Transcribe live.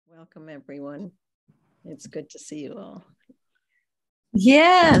Welcome, everyone. It's good to see you all.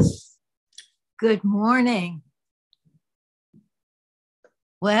 Yes. Good morning.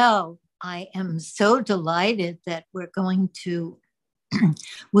 Well, I am so delighted that we're going to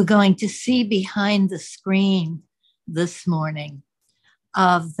see behind the screen this morning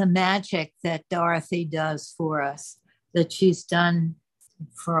of the magic that Dorothy does for us, that she's done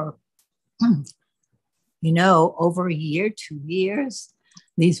for, over a year, 2 years.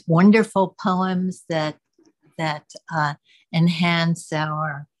 These wonderful poems that enhance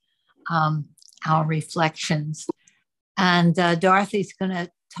our reflections. And Dorothy's going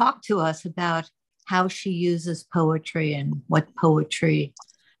to talk to us about how she uses poetry and what poetry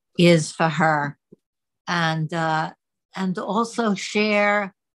is for her, and also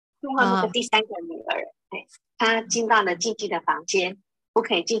share. 第三个女儿，她进到了禁忌的房间，不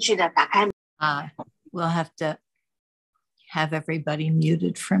可以进去的，打开。We'll have to have everybody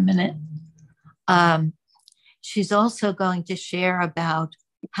muted for a minute. She's also going to share about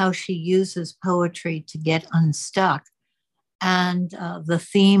how she uses poetry to get unstuck, and the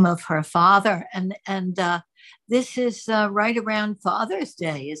theme of her father. And this is right around Father's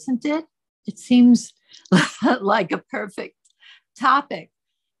Day, isn't it? It seems like a perfect topic.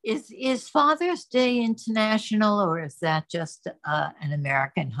 Is Father's Day international, or is that just an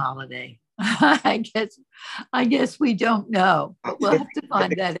American holiday? I guess we don't know, but we'll have to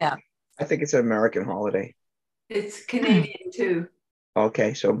find that out. I think it's an American holiday. It's Canadian too.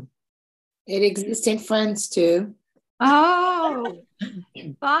 Okay, so it exists in France too. Oh,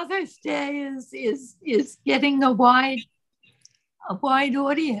 Father's Day is getting a wide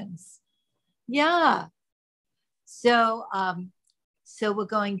audience. Yeah. So we're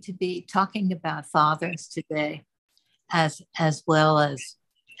going to be talking about fathers today, as well as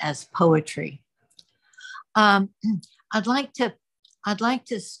poetry. I'd like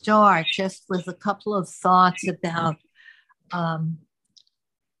to start just with a couple of thoughts about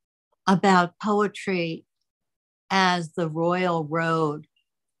poetry as the royal road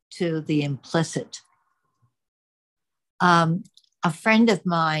to the implicit. A friend of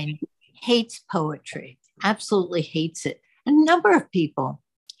mine hates poetry, absolutely hates it. A number of people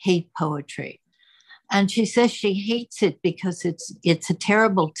hate poetry. And she says she hates it because it's a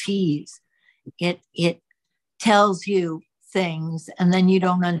terrible tease. It tells you things and then you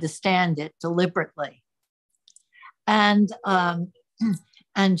don't understand it deliberately. And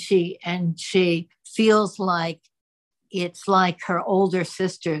she feels like it's like her older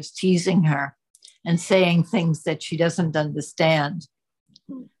sisters teasing her and saying things that she doesn't understand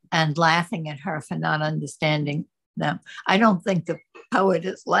and laughing at her for not understanding them. I don't think the poet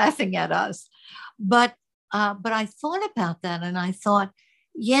is laughing at us, but I thought about that and I thought,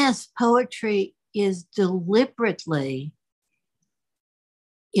 yes, poetry is deliberately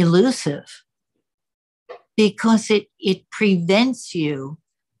elusive because it prevents you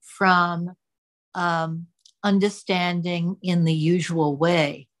from understanding in the usual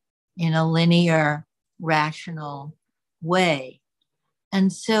way, in a linear, rational way.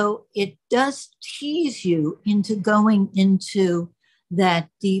 And so it does tease you into going into that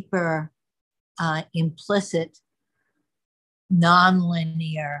deeper, implicit,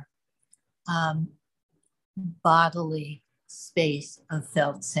 nonlinear, bodily space of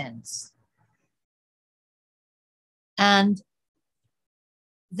felt sense. And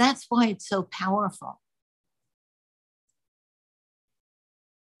that's why it's so powerful.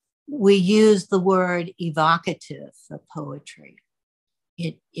 We use the word evocative for poetry.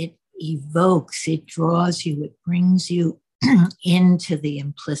 It evokes, it draws you, it brings you into the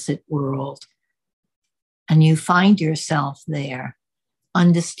implicit world. And you find yourself there,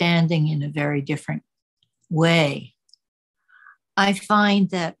 understanding in a very different way. I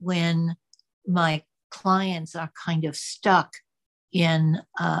find that when my clients are kind of stuck in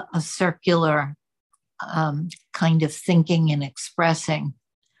a circular kind of thinking and expressing,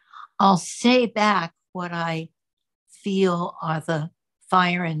 I'll say back what I feel are the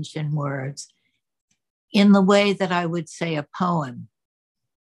fire engine words in the way that I would say a poem.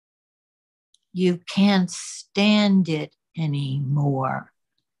 You can't stand it anymore.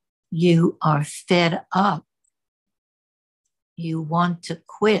 You are fed up. You want to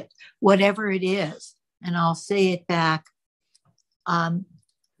quit, whatever it is. And I'll say it back the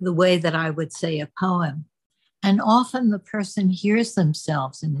way that I would say a poem. And often the person hears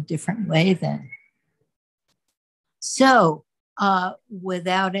themselves in a different way then. So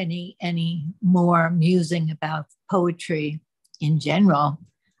without any more musing about poetry in general,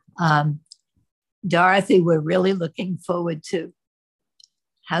 Dorothy, we're really looking forward to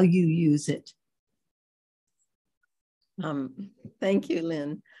how you use it. Thank you,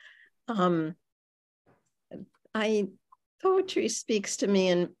 Lynn. Poetry speaks to me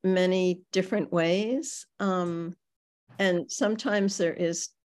in many different ways. And sometimes there is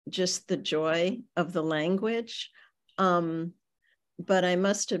just the joy of the language. But I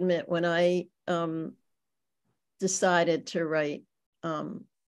must admit, when I decided to write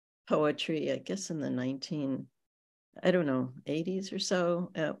poetry, I guess in the 80s or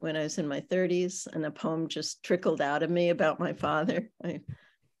so, when I was in my 30s, and a poem just trickled out of me about my father. My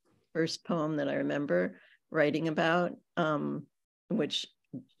first poem that I remember writing about, which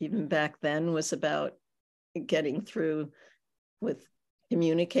even back then was about getting through with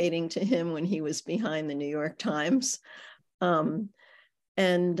communicating to him when he was behind the New York Times. I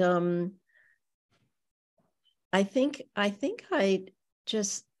think I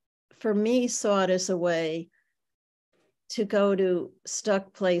just, for me, saw it as a way to go to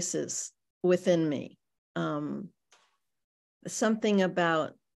stuck places within me. Something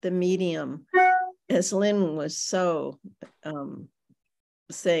about the medium, as Lynn was so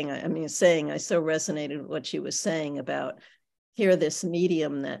saying, I so resonated with what she was saying about here, this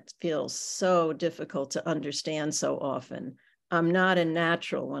medium that feels so difficult to understand so often. I'm not a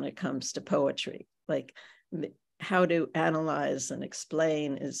natural when it comes to poetry. Like, how to analyze and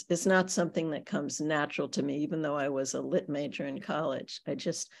explain is not something that comes natural to me, even though I was a lit major in college.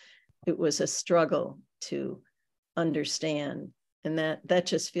 It was a struggle to understand. And that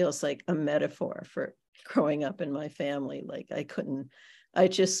just feels like a metaphor for growing up in my family. Like I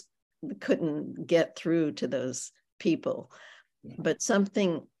just couldn't get through to those people. Yeah. But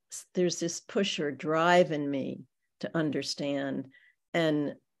there's this push or drive in me to understand.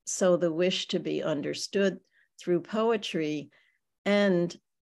 And so the wish to be understood through poetry, and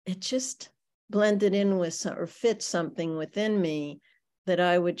it just blended in with or fit something within me that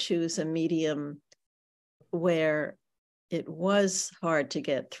I would choose a medium where it was hard to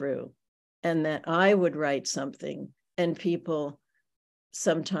get through, and that I would write something and people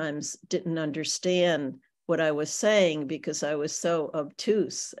sometimes didn't understand what I was saying because I was so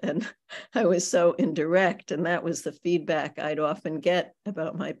obtuse and I was so indirect. And that was the feedback I'd often get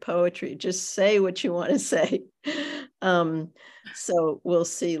about my poetry. Just say what you want to say. So we'll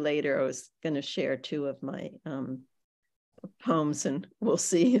see later. I was going to share 2 of my poems, and we'll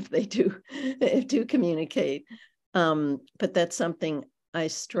see if they do communicate. But that's something I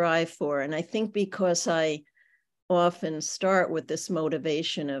strive for. And I think because I often start with this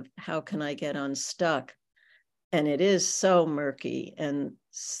motivation of how can I get unstuck? And it is so murky and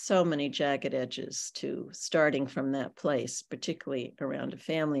so many jagged edges to starting from that place, particularly around a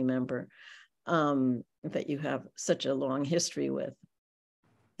family member that you have such a long history with,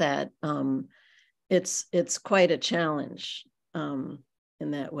 that it's quite a challenge in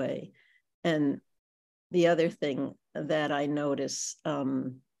that way. And the other thing that I notice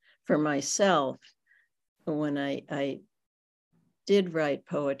for myself when I did write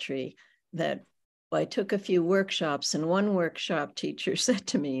poetry, that I took a few workshops, and one workshop teacher said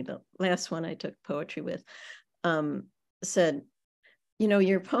to me, the last one I took poetry with, said,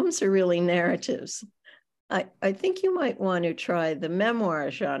 your poems are really narratives. I think you might want to try the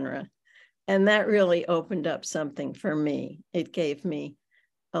memoir genre. And that really opened up something for me. It gave me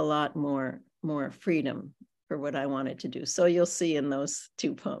a lot more freedom for what I wanted to do. So you'll see in those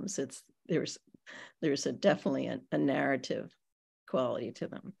 2 poems, there's definitely a narrative quality to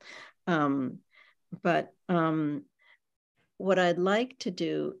them. But what I'd like to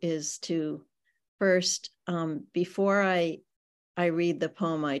do is to first, before I read the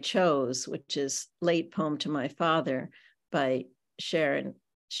poem I chose, which is Late Poem to My Father by Sharon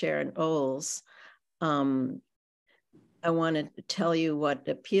Olds, I wanted to tell you what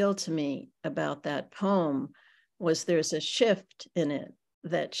appealed to me about that poem was there's a shift in it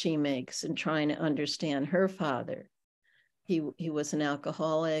that she makes in trying to understand her father. He was an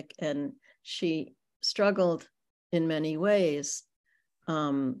alcoholic, and she struggled in many ways.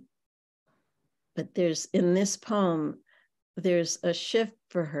 But in this poem, there's a shift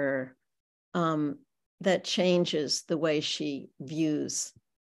for her that changes the way she views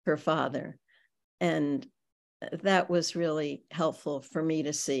her father. And that was really helpful for me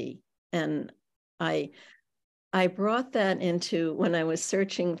to see. And I brought that into, when I was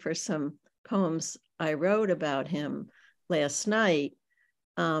searching for some poems I wrote about him last night,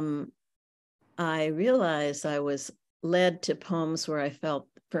 I realized I was led to poems where I felt,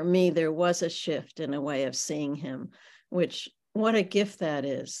 for me, there was a shift in a way of seeing him, which, what a gift that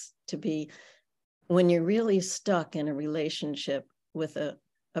is, to be, when you're really stuck in a relationship with a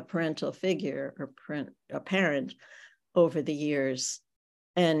parental figure or a parent over the years,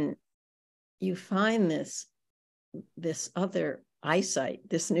 and you find this other eyesight,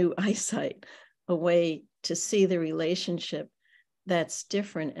 this new eyesight, a way to see the relationship that's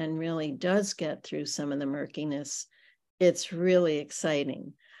different and really does get through some of the murkiness. It's really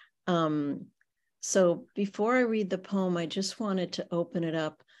exciting. So before I read the poem, I just wanted to open it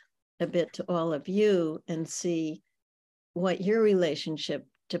up a bit to all of you and see what your relationship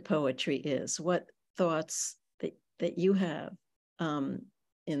to poetry is, what thoughts that you have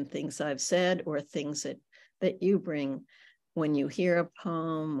in things I've said or things that you bring when you hear a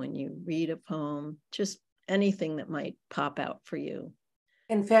poem, when you read a poem, just anything that might pop out for you.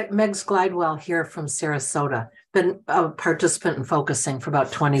 In fact, Megs Glidewell here from Sarasota, been a participant in focusing for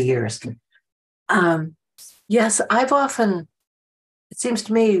about 20 years. Yes, I've often, it seems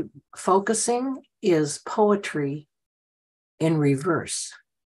to me, focusing is poetry in reverse.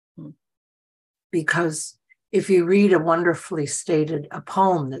 Because if you read a wonderfully stated, a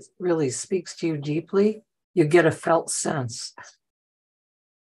poem that really speaks to you deeply, you get a felt sense.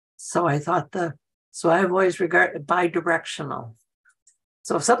 So I thought so I've always regarded bi-directional.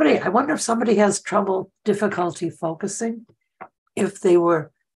 So if I wonder if somebody has difficulty focusing, if they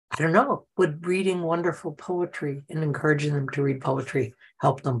were, I don't know, would reading wonderful poetry and encouraging them to read poetry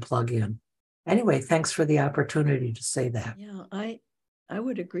help them plug in? Anyway, thanks for the opportunity to say that. Yeah, I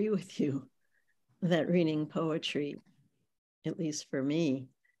would agree with you that reading poetry, at least for me,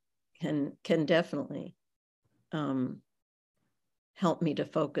 can definitely help me to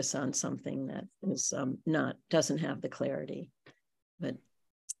focus on something that is doesn't have the clarity. But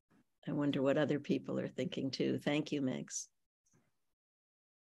I wonder what other people are thinking too. Thank you, Megs.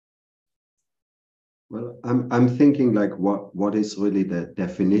 Well, I'm thinking like what is really the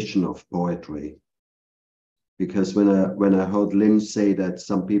definition of poetry? Because when I heard Lynn say that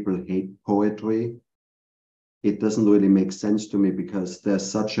some people hate poetry, it doesn't really make sense to me because there's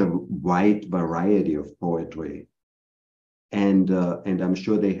such a wide variety of poetry. And I'm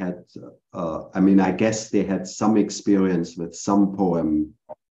sure they had, I guess they had some experience with some poem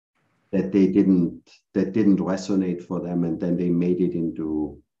that didn't resonate for them, and then they made it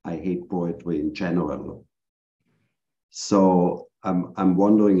into I hate poetry in general. So I'm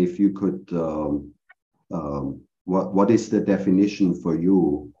wondering if you could, what is the definition for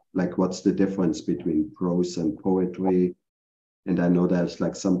you? Like, what's the difference between prose and poetry? And I know there's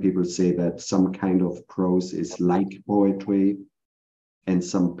like some people say that some kind of prose is like poetry, and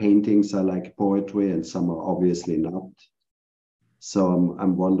some paintings are like poetry, and some are obviously not. So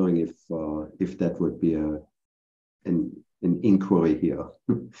I'm wondering if that would be an inquiry here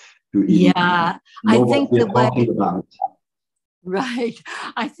to even know what we're talking about. Right.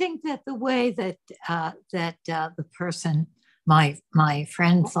 I think that the way that the person, my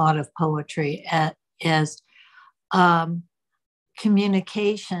friend, thought of poetry as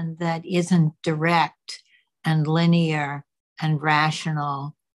communication that isn't direct and linear and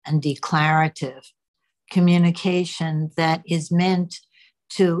rational and declarative, communication that is meant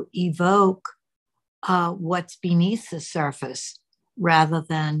to evoke what's beneath the surface rather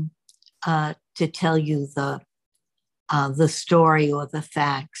than to tell you the story or the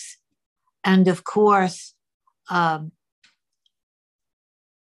facts. And of course,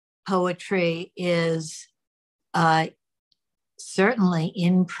 poetry is certainly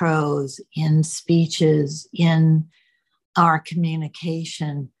in prose, in speeches, in our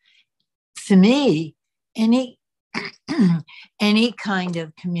communication. For me, any kind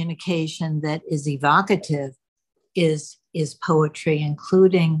of communication that is evocative is poetry,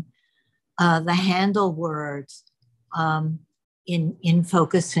 including the handle words in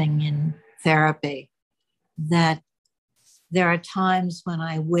focusing in therapy. That there are times when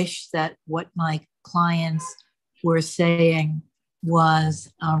I wish that what my clients were saying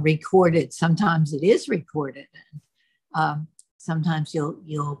was recorded. Sometimes it is recorded. Sometimes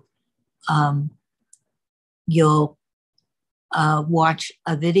you'll watch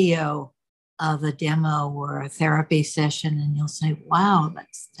a video of a demo or a therapy session, and you'll say, "Wow,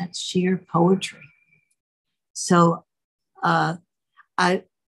 that's sheer poetry." So I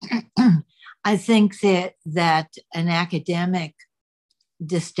think that an academic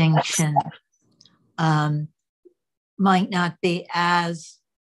distinction might not be as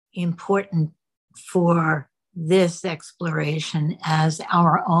important for this exploration as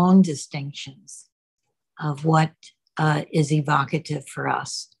our own distinctions of what is evocative for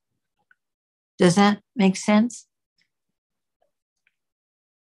us. Does that make sense?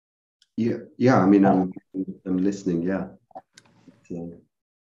 Yeah. I mean, I'm listening. Yeah. So.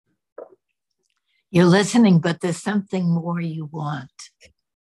 You're listening, but there's something more you want.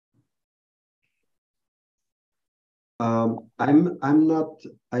 I'm not.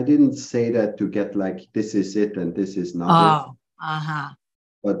 I didn't say that to get like this is it and this is not it.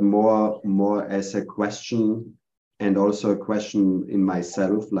 but more as a question, and also a question in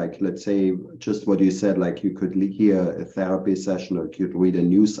myself. Like, let's say, just what you said, like you could hear a therapy session or you could read a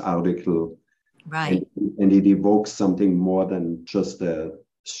news article, Right. And it evokes something more than just a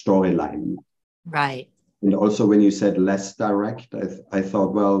storyline. Right. And also when you said less direct, I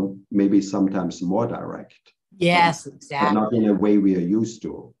thought, well, maybe sometimes more direct. Yes, But exactly. not in a way we are used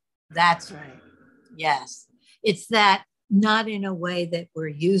to. That's right. Yes. It's that not in a way that we're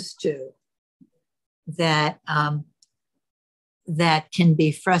used to, that that can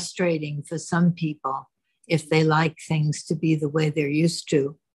be frustrating for some people if they like things to be the way they're used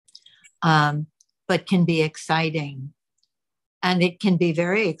to, but can be exciting. And it can be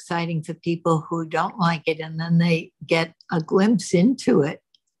very exciting for people who don't like it, and then they get a glimpse into it.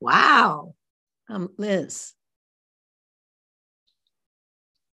 Wow. Liz.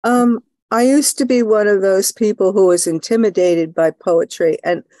 I used to be one of those people who was intimidated by poetry.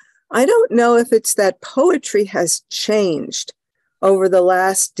 And I don't know if it's that poetry has changed over the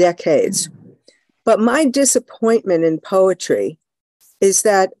last decades. But my disappointment in poetry is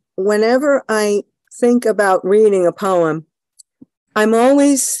that whenever I think about reading a poem, I'm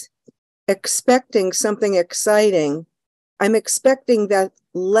always expecting something exciting. I'm expecting that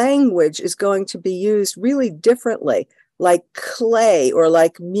language is going to be used really differently, like clay or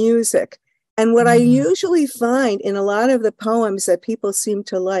like music. And what I usually find in a lot of the poems that people seem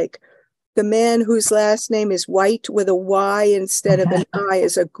to like, the man whose last name is White with a Y instead of an I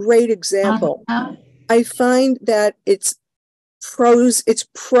is a great example. I find that it's prose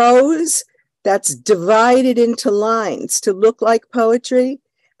that's divided into lines to look like poetry.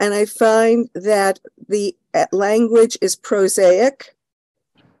 And I find that the language is prosaic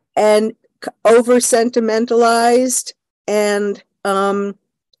and over sentimentalized and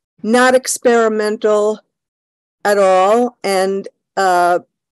not experimental at all, and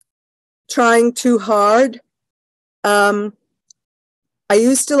trying too hard. I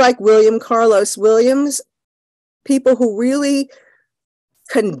used to like William Carlos Williams, people who really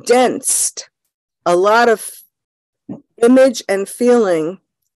condensed a lot of image and feeling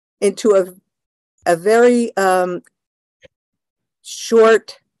into a very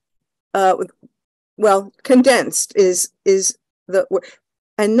short, condensed is the word.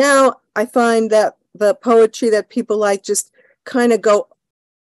 And now I find that the poetry that people like just kind of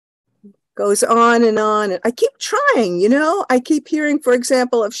goes on and on. And I keep trying, I keep hearing, for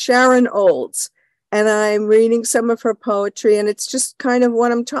example, of Sharon Olds, and I'm reading some of her poetry, and it's just kind of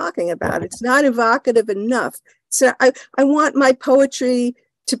what I'm talking about. It's not evocative enough. So I want my poetry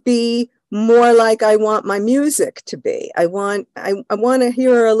to be more like I want my music to be. I want to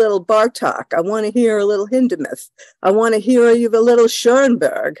hear a little Bartok. I want to hear a little Hindemith. I want to hear a little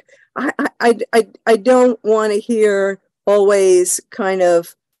Schoenberg. I don't want to hear always kind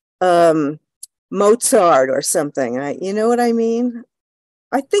of Mozart or something. You know what I mean?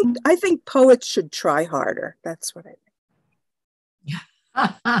 I think poets should try harder. That's what I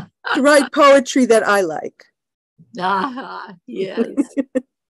think. To write poetry that I like. Yes.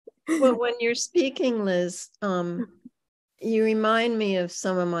 Well, when you're speaking, Liz, you remind me of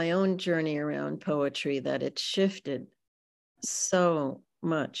some of my own journey around poetry, that it shifted so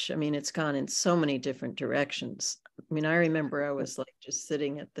much. I mean, it's gone in so many different directions. I mean, I remember I was like just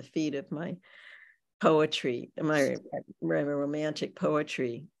sitting at the feet of my romantic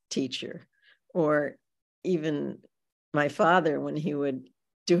poetry teacher, or even my father when he would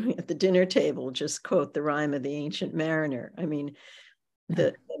do at the dinner table, just quote the rhyme of the Ancient Mariner. I mean,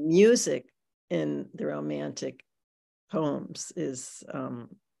 the music in the romantic poems is,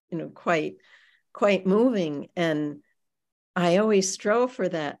 quite moving. And I always strove for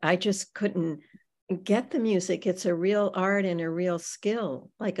that. I just couldn't get the music. It's a real art and a real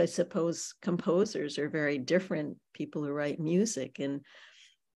skill. Like, I suppose composers are very different, people who write music, and,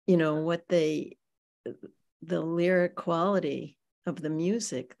 what the lyric quality of the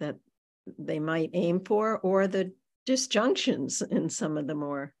music that they might aim for, or the disjunctions in some of the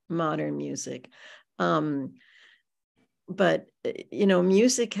more modern music. But,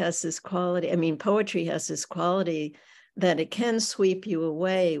 music has this quality. I mean, poetry has this quality that it can sweep you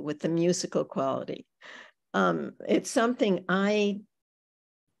away with the musical quality. It's something I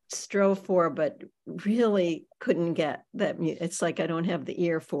strove for, but really couldn't get that. It's like I don't have the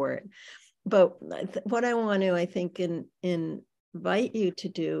ear for it. But what I want to, I think, invite you to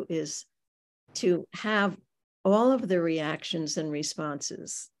do is to have all of the reactions and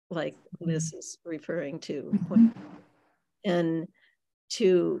responses, like Liz is referring to, and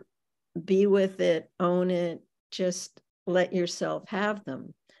to be with it, own it, just let yourself have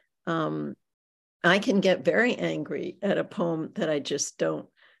them. I can get very angry at a poem that I just don't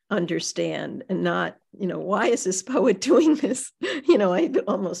understand, and not, why is this poet doing this? I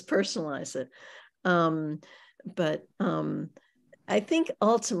almost personalize it. But I think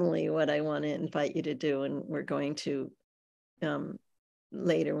ultimately what I want to invite you to do, and we're going to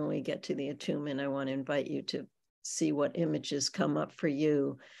later when we get to the attunement, I want to invite you to see what images come up for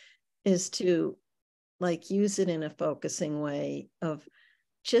you, is to use it in a focusing way of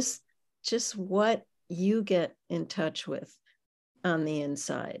just what you get in touch with on the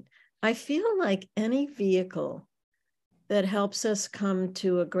inside. I feel like any vehicle that helps us come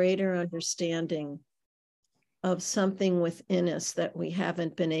to a greater understanding of something within us that we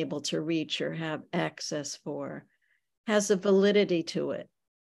haven't been able to reach or have access for has a validity to it.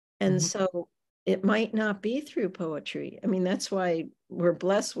 And so it might not be through poetry. I mean, that's why we're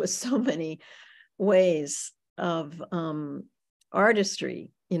blessed with so many ways of artistry,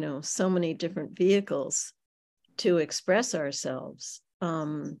 so many different vehicles to express ourselves.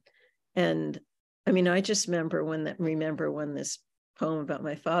 And I mean, I just remember when this poem about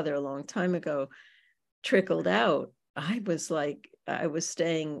my father a long time ago trickled out. I was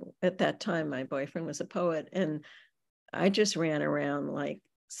staying at that time, my boyfriend was a poet, and I just ran around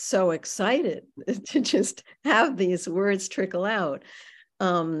so excited to just have these words trickle out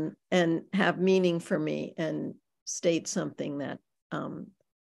and have meaning for me and state something that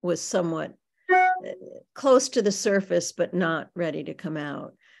was somewhat close to the surface, but not ready to come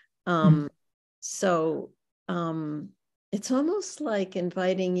out. So it's almost like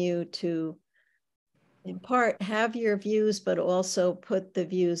inviting you to, in part, have your views, but also put the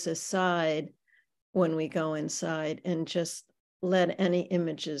views aside when we go inside and just let any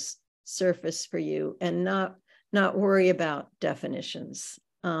images surface for you and not worry about definitions.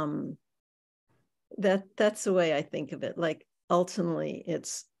 That's the way I think of it. Ultimately,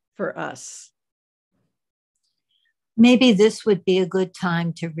 it's for us. Maybe this would be a good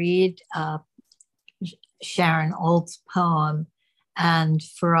time to read Sharon Olds' poem, and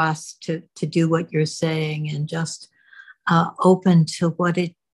for us to do what you're saying and just open to what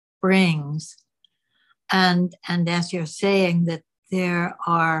it brings. And as you're saying, that there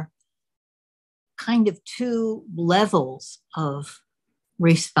are kind of two levels of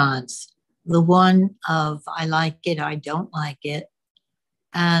response. The one of I like it, I don't like it,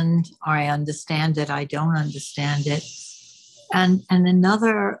 or I understand it, I don't understand it. And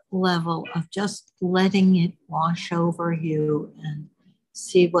another level of just letting it wash over you and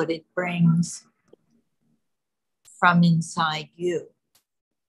see what it brings from inside you,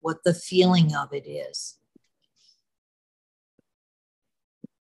 what the feeling of it is.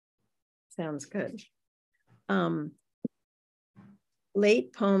 Sounds good.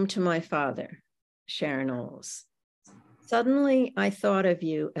 Late poem to my father, Sharon Olds. Suddenly I thought of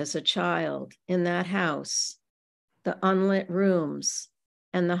you as a child in that house, the unlit rooms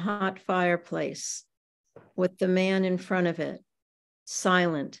and the hot fireplace with the man in front of it,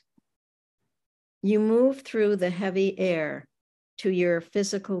 silent. You move through the heavy air to your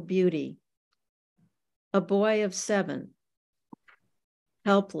physical beauty, a boy of 7,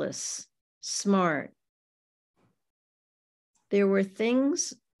 helpless, smart. There were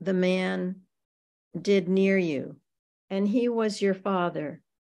things the man did near you, and he was your father,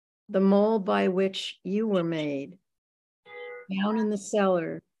 the mold by which you were made. Down in the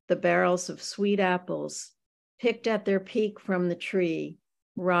cellar, the barrels of sweet apples, picked at their peak from the tree,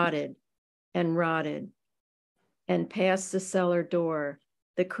 rotted, and past the cellar door,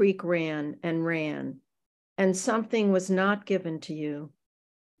 the creek ran, and something was not given to you,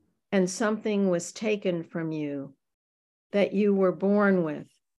 and something was taken from you that you were born with,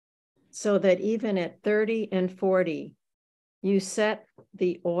 so that even at 30 and 40, you set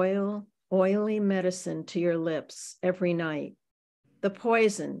the oily medicine to your lips every night, the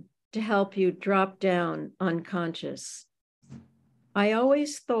poison to help you drop down unconscious. I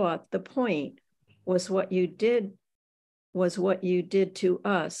always thought the point was what you did to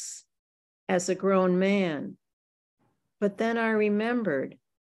us as a grown man. But then I remembered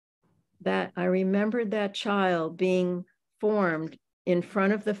that child being formed in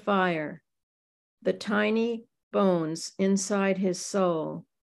front of the fire, the tiny bones inside his soul,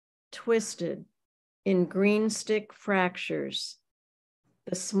 twisted in green stick fractures,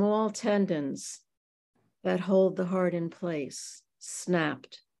 the small tendons that hold the heart in place,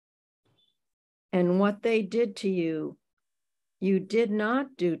 snapped. And what they did to you, you did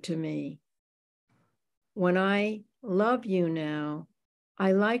not do to me. When I love you now,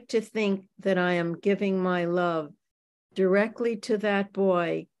 I like to think that I am giving my love directly to that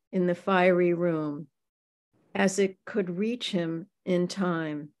boy in the fiery room, as it could reach him in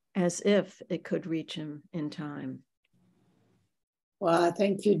time. as if it could reach him in time. Well,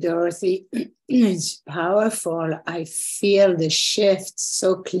 thank you, Dorothy. It's powerful. I feel the shift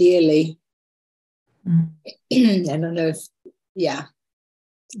so clearly. I don't know if, yeah.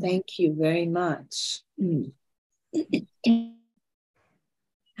 Thank you very much.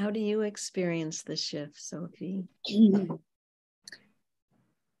 How do you experience the shift, Sophie?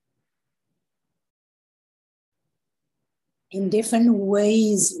 In different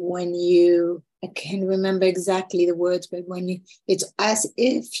ways, when you, I can't remember exactly the words, but when you, it's as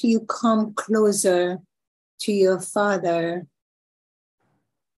if you come closer to your father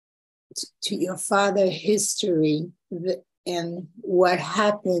history and what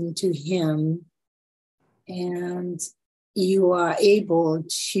happened to him, and you are able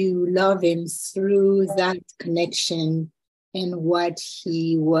to love him through that connection and what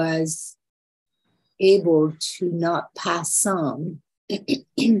he was able to not pass on.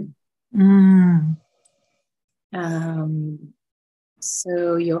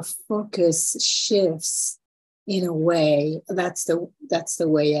 So your focus shifts in a way. That's the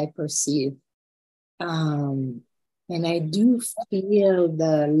way I perceive. And I do feel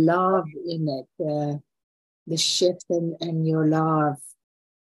the love in it, the shift and your love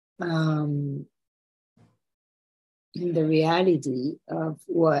in the reality of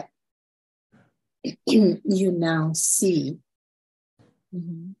what you now see.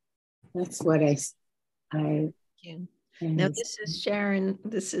 Mm-hmm. That's what I now this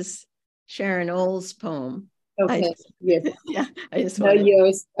is Sharon Oles' poem. Okay. Yes. Yeah, I just want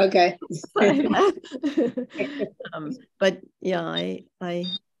yours. Okay. But yeah, I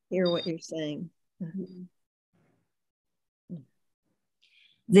hear what you're saying.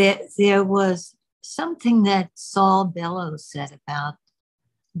 There was something that Saul Bellows said about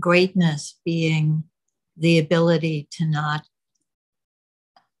greatness being the ability to not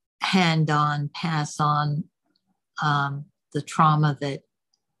pass on the trauma that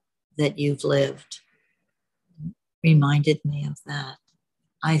you've lived. Reminded me of that.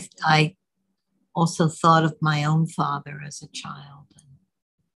 I also thought of my own father as a child and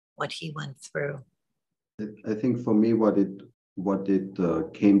what he went through. I think for me, what it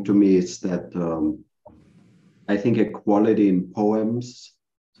came to me is that I think a quality in poems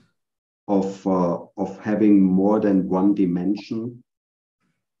of having more than one dimension.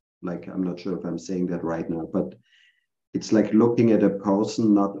 Like, I'm not sure if I'm saying that right now, but it's like looking at a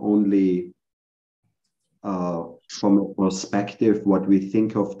person not only from a perspective, what we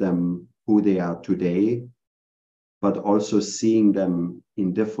think of them, who they are today, but also seeing them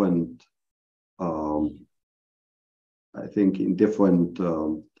in different, I think, in different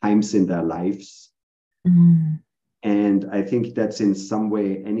times in their lives. And I think that's in some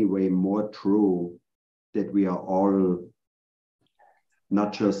way, anyway, more true that we are all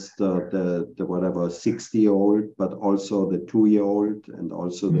not just the whatever 60-year-old, but also the 2-year-old and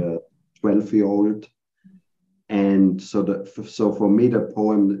also the 12-year-old. And so for me, the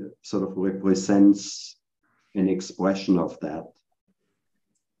poem sort of represents an expression of that.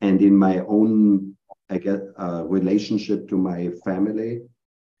 And in my own, I guess, relationship to my family,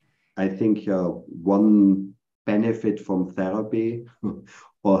 I think one benefit from therapy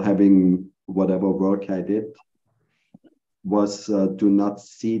or having whatever work I did was to not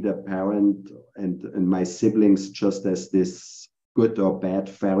see the parent and my siblings just as this good or bad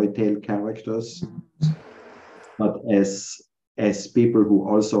fairy tale characters, but as people who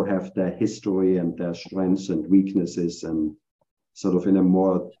also have their history and their strengths and weaknesses, and sort of in a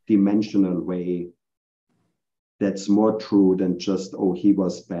more dimensional way that's more true than just, oh, he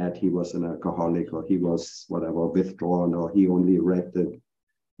was bad, he was an alcoholic, or he was whatever, withdrawn, or he only read the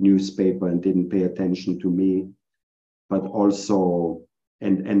newspaper and didn't pay attention to me. But also,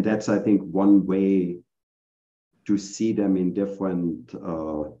 and that's, I think, one way to see them in different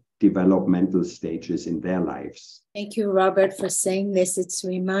developmental stages in their lives. Thank you, Robert, for saying this. It's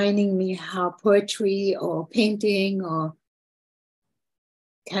reminding me how poetry or painting or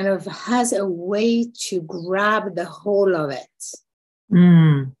kind of has a way to grab the whole of it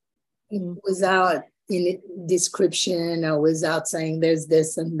without description or without saying there's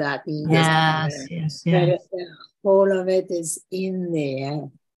this and that. And yes. But the whole of it is in there.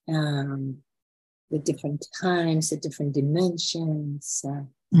 The different times, the different dimensions.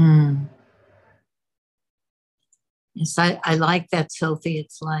 Yes, I like that, Sophie.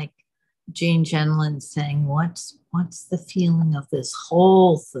 It's like Jean Genlin saying, what's the feeling of this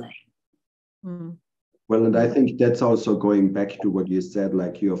whole thing? Well, and I think that's also going back to what you said,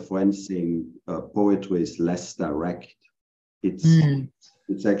 like your friend saying poetry is less direct.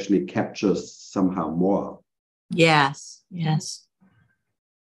 It's actually captures somehow more. Yes.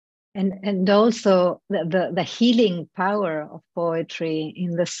 and also the healing power of poetry,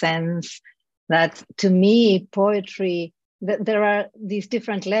 in the sense that, to me, poetry, there are these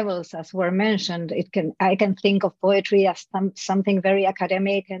different levels, as were mentioned. I can think of poetry as something very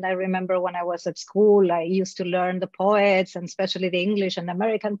academic. And I remember when I was at school, I used to learn the poets, and especially the English and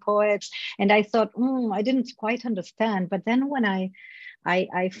American poets. And I thought, I didn't quite understand. But then when I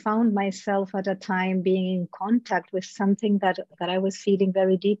found myself at a time being in contact with something that I was feeling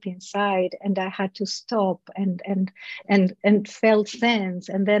very deep inside, and I had to stop and felt sense.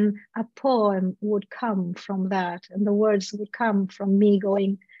 And then a poem would come from that, and the words would come from me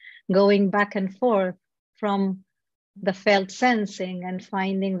going back and forth from the felt sensing and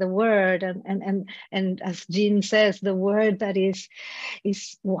finding the word, and as Jean says, the word that is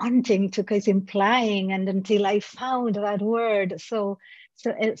wanting to, is implying, and until I found that word. So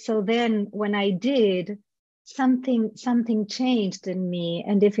then when I did, something changed in me.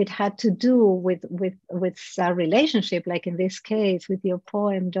 And if it had to do with a relationship, like in this case with your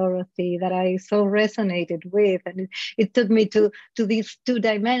poem, Dorothy, that I so resonated with, and it took me to these two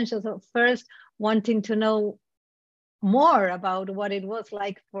dimensions of first wanting to know more about what it was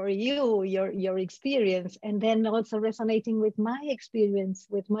like for you, your experience, and then also resonating with my experience,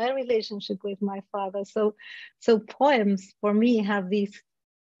 with my relationship with my father. So poems for me have these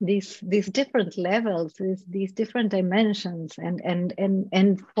different levels, these different dimensions,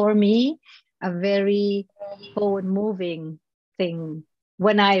 and for me, a very forward moving thing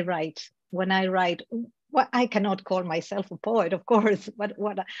when I write. Well, I cannot call myself a poet, of course, but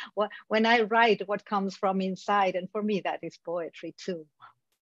when I write, what comes from inside, and for me, that is poetry too.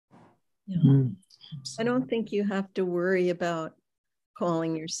 Yeah. I don't think you have to worry about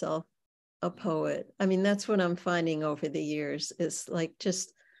calling yourself a poet. I mean, that's what I'm finding over the years, is like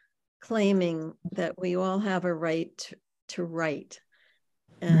just claiming that we all have a right to write,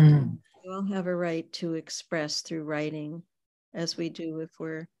 and we all have a right to express through writing, as we do if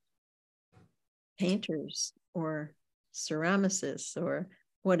we're painters or ceramicists or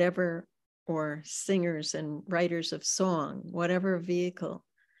whatever, or singers and writers of song, whatever vehicle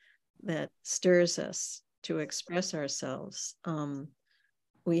that stirs us to express ourselves.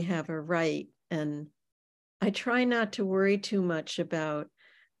 We have a right. And I try not to worry too much about,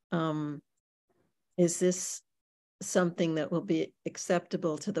 is this something that will be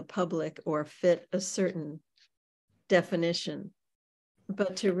acceptable to the public or fit a certain definition,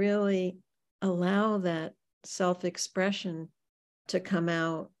 but to really allow that self-expression to come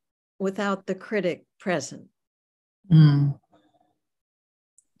out without the critic present.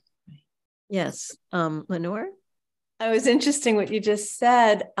 Yes, Lenore? It was interesting what you just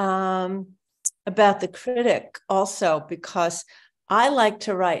said about the critic also, because I like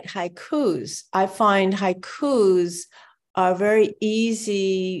to write haikus. I find haikus are very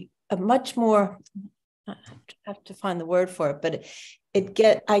easy, much more, I have to find the word for it, but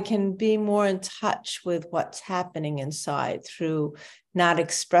I can be more in touch with what's happening inside through not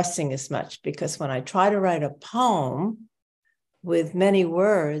expressing as much, because when I try to write a poem with many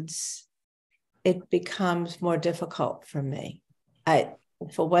words, it becomes more difficult for me,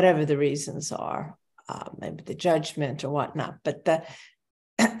 for whatever the reasons are, maybe the judgment or whatnot, but the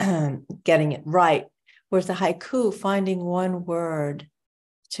getting it right. Whereas the haiku, finding one word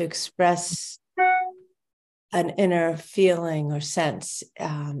to express an inner feeling or sense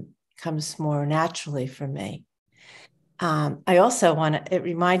comes more naturally for me. I also it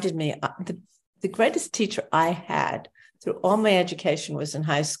reminded me, the greatest teacher I had through all my education was in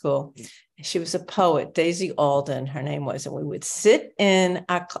high school. She was a poet, Daisy Alden, her name was, and we would sit in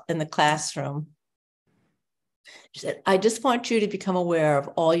the classroom. She said, I just want you to become aware of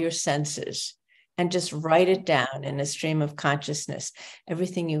all your senses and just write it down in a stream of consciousness.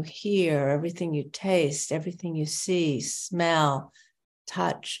 Everything you hear, everything you taste, everything you see, smell,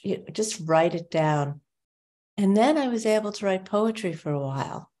 touch, just write it down. And then I was able to write poetry for a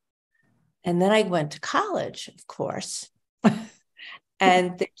while. And then I went to college, of course,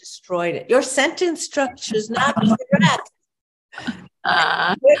 and they destroyed it. Your sentence structure is not correct.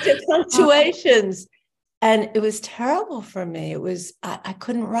 With your punctuations. And it was terrible for me. It was, I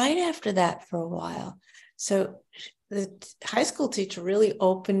couldn't write after that for a while. So the high school teacher really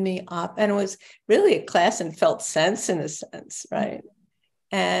opened me up, and it was really a class in felt sense, in a sense, right?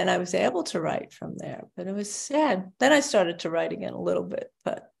 And I was able to write from there, but it was sad. Then I started to write again a little bit,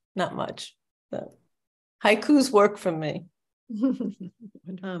 but not much. So haikus work for me.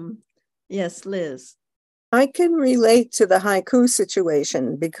 Yes, Liz. I can relate to the haiku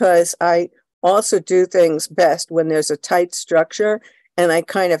situation because I also do things best when there's a tight structure And I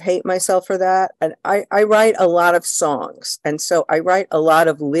kind of hate myself for that. And I write a lot of songs. And so I write a lot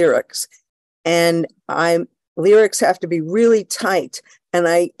of lyrics. And lyrics have to be really tight. And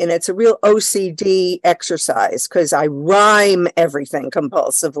it's a real OCD exercise because I rhyme everything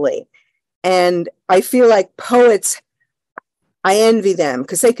compulsively. And I feel like poets, I envy them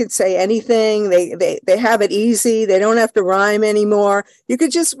because they could say anything. They have it easy. They don't have to rhyme anymore. You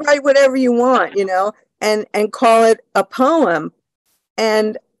could just write whatever you want, and call it a poem.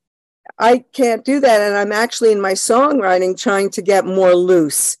 And I can't do that. And I'm actually in my songwriting trying to get more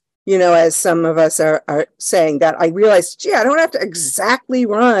loose, as some of us are saying that. I realized, gee, I don't have to exactly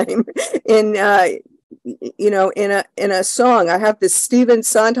rhyme in a song. I have this Stephen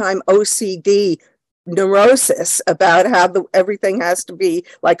Sondheim OCD neurosis about how everything has to be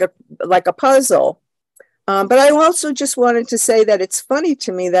like a puzzle. But I also just wanted to say that it's funny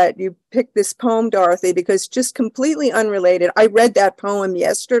to me that you picked this poem, Dorothy, because just completely unrelated. I read that poem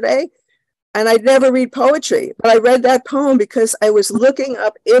yesterday, and I'd never read poetry, but I read that poem because I was looking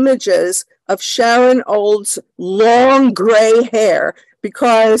up images of Sharon Olds' long gray hair,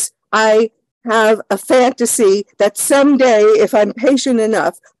 because I have a fantasy that someday, if I'm patient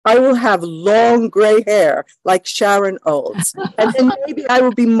enough, I will have long gray hair like Sharon Olds. And then maybe I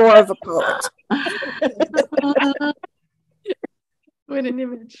will be more of a poet. What an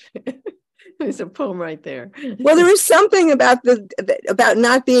image. There's a poem right there. Well, there is something about about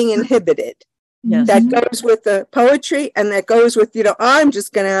not being inhibited. Yes. That goes with the poetry, and that goes with, I'm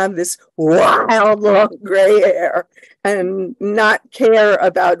just going to have this wild long gray hair and not care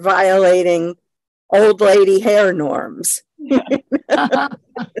about violating old lady hair norms.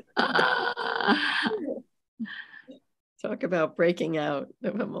 Talk about breaking out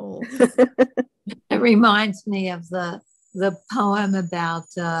of a mold. It reminds me of the poem about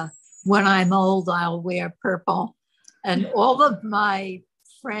when I'm old, I'll wear purple. And all of my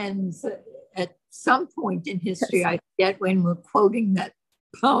friends at some point in history, I forget when we're quoting that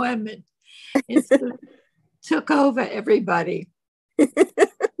poem, it took over everybody.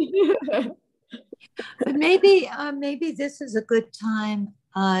 But maybe this is a good time,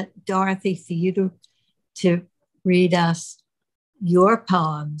 Dorothy, for you to read us your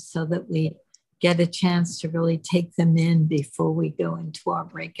poems so that we get a chance to really take them in before we go into our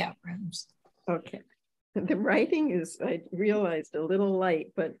breakout rooms. Okay. The writing is, I realized, a little light,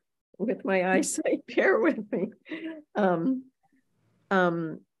 but with my eyesight, bear with me.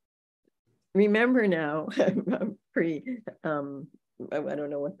 Remember now, I'm I don't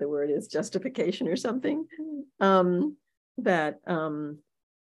know what the word is, justification or something, that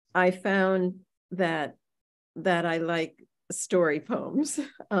I found that I like story poems.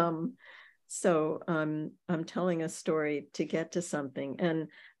 So I'm telling a story to get to something. And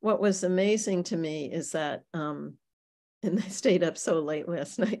what was amazing to me is that, and I stayed up so late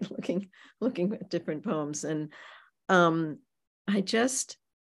last night looking at different poems. And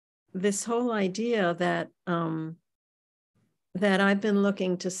this whole idea that I've been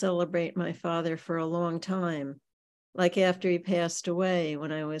looking to celebrate my father for a long time. Like after he passed away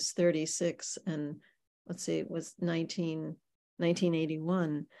when I was 36, and let's see, it was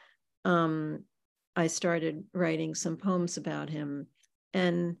 1981. I started writing some poems about him,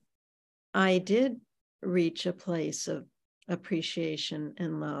 and I did reach a place of appreciation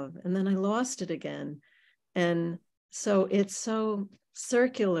and love, and then I lost it again. And so it's so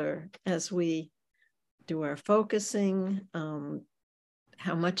circular as we do our focusing,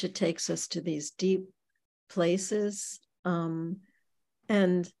 how much it takes us to these deep places. And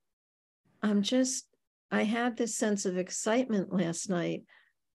I had this sense of excitement last night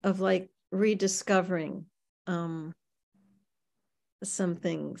of like rediscovering some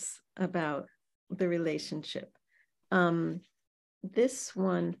things about the relationship. This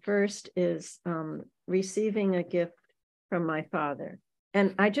one first is receiving a gift from my father.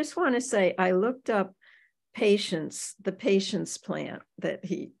 And I just want to say, I looked up the patience plant that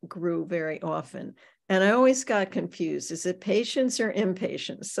he grew very often. And I always got confused. Is it patience or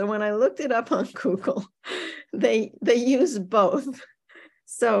impatience? So when I looked it up on Google, they use both.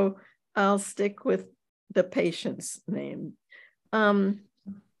 So I'll stick with the patience name. Let's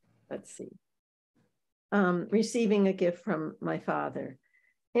see. Receiving a gift from my father.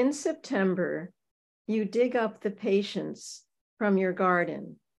 In September, you dig up the patience from your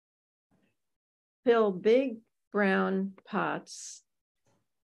garden. Fill big brown pots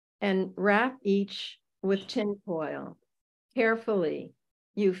and wrap each with tinfoil. Carefully,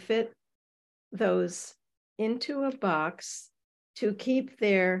 you fit those into a box to keep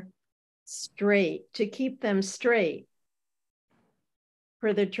them straight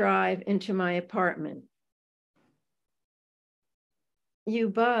for the drive into my apartment. you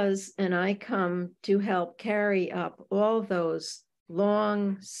buzz and I come to help carry up all those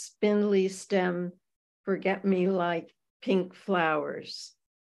long, spindly stem, forget-me-like pink flowers.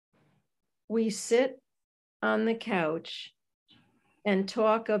 We sit on the couch and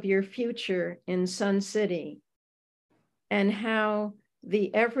talk of your future in Sun City and how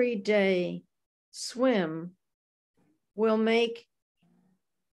the everyday swim will make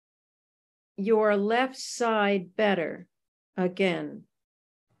your left side better again,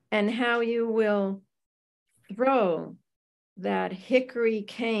 and how you will throw that hickory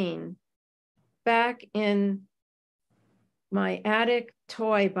cane back in my attic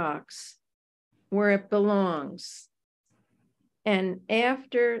toy box where it belongs. And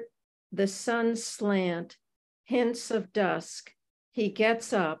after the sun slant, hints of dusk, he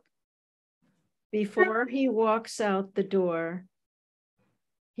gets up. Before he walks out the door,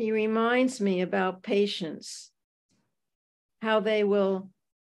 he reminds me about patience, how they will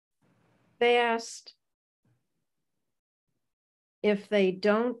fast if they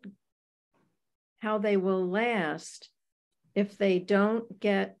don't, how they will last if they don't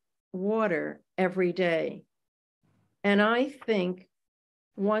get water every day. And I think,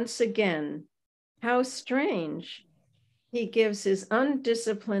 once again, how strange he gives his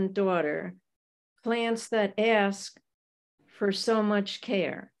undisciplined daughter plants that ask for so much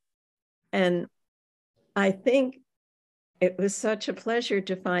care. And I think it was such a pleasure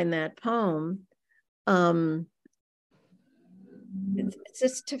to find that poem. It's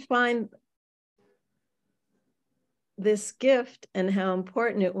just to find this gift and how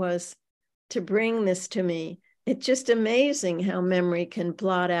important it was to bring this to me. It's just amazing how memory can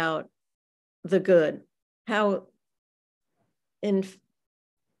blot out the good, how in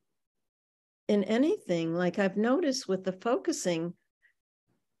anything, like I've noticed with the focusing,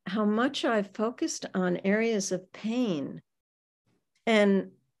 how much I've focused on areas of pain.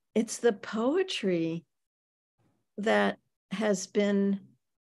 And it's the poetry that has been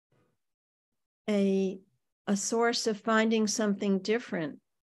a source of finding something different.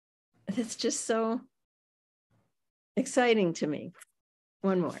 It's just so exciting to me.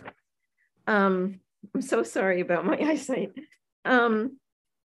 One more. I'm so sorry about my eyesight.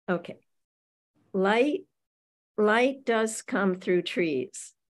 Okay. Light does come through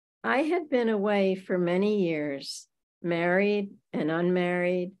trees. I had been away for many years, married and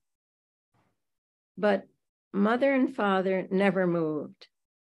unmarried, but mother and father never moved.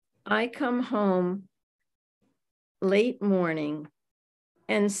 I come home late morning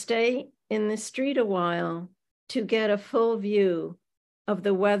and stay in the street a while to get a full view of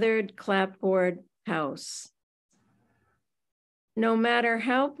the weathered clapboard house. No matter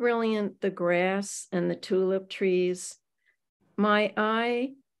how brilliant the grass and the tulip trees, my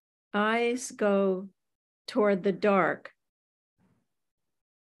eyes go toward the dark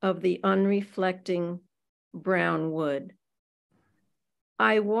of the unreflecting brown wood.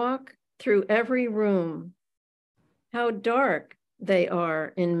 I walk through every room. How dark they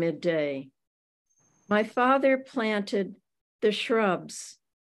are in midday. My father planted the shrubs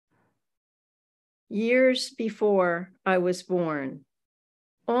years before I was born,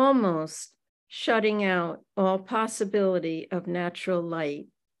 almost shutting out all possibility of natural light.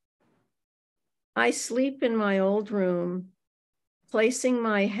 I sleep in my old room, placing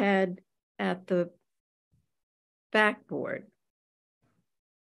my head at the backboard,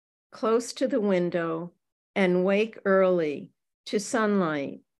 close to the window, and wake early to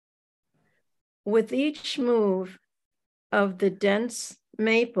sunlight. With each move of the dense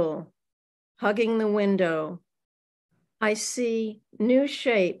maple hugging the window, I see new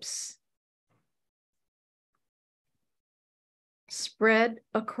shapes spread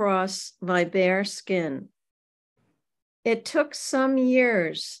across my bare skin. It took some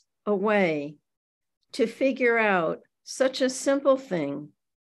years away to figure out such a simple thing,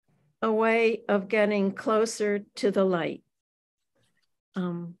 a way of getting closer to the light.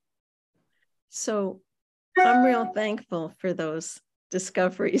 So I'm real thankful for those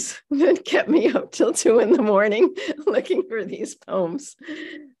discoveries that kept me up till 2 a.m. looking for these poems.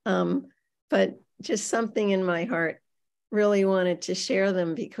 But just something in my heart really wanted to share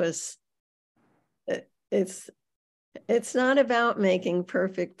them, because it's not about making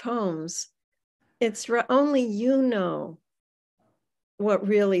perfect poems. It's only you know what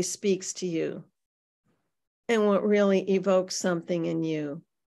really speaks to you and what really evokes something in you.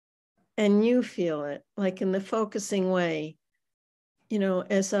 And you feel it, like in the focusing way. You know,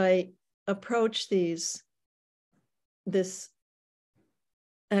 as I approach this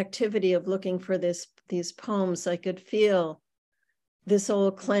activity of looking for these poems, I could feel this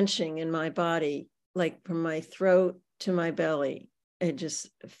old clenching in my body, like from my throat to my belly. just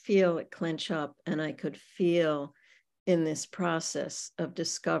feel it clench up, and I could feel in this process of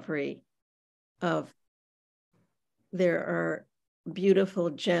discovery of there are beautiful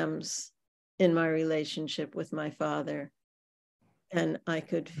gems in my relationship with my father. And I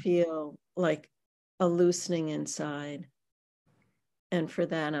could feel like a loosening inside. And for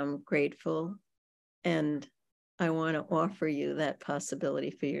that, I'm grateful. And I want to offer you that possibility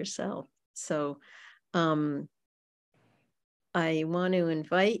for yourself. So I want to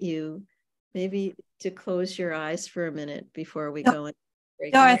invite you maybe to close your eyes for a minute before we go in.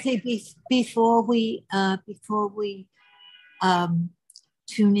 Dorothy, before we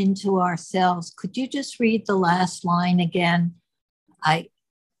tune into ourselves, could you just read the last line again? I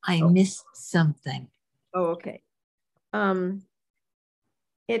missed something. Oh, okay.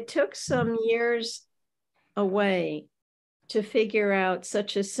 It took some years away to figure out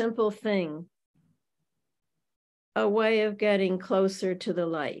such a simple thing, a way of getting closer to the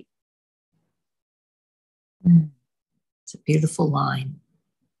light. It's a beautiful line.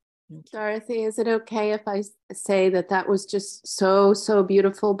 Dorothy, is it okay if I say that that was just so, so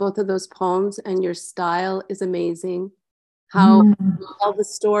beautiful, both of those poems, and your style is amazing? How you tell the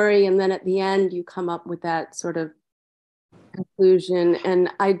story, and then at the end you come up with that sort of conclusion. And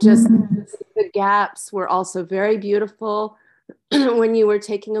I just, the gaps were also very beautiful. When you were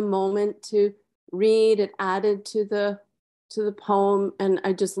taking a moment to read, it added to the poem, and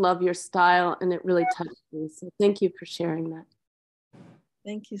I just love your style, and it really touched me. So thank you for sharing that.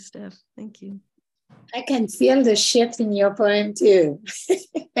 Thank you, Steph. Thank you. I can feel the shift in your poem too.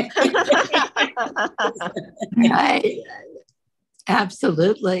 Right.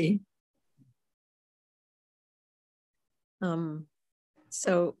 Absolutely.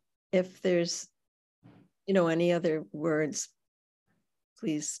 So if there's, any other words,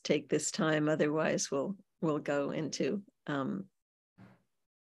 please take this time. Otherwise, we'll go into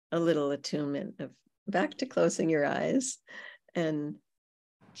a little attunement of back to closing your eyes, and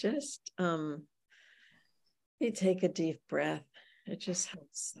just you take a deep breath. It just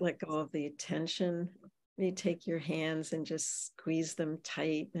helps let go of the tension. You take your hands and just squeeze them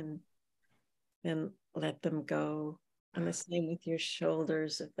tight and let them go. And the same with your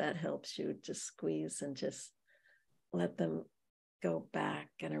shoulders, if that helps you, just squeeze and just let them go back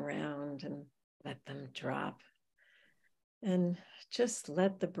and around and let them drop. And just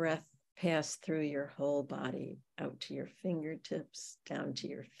let the breath pass through your whole body, out to your fingertips, down to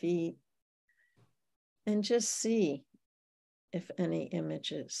your feet. And just see if any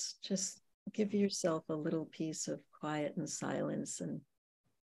images, just give yourself a little piece of quiet and silence and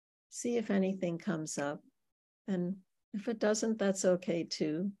see if anything comes up. And if it doesn't, that's okay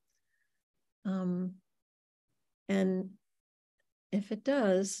too. And if it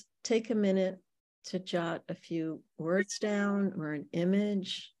does, take a minute to jot a few words down, or an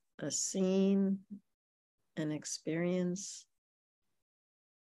image, a scene, an experience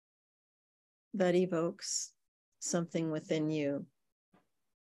that evokes something within you.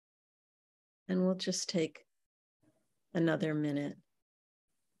 And we'll just take another minute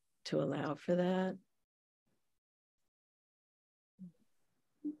to allow for that.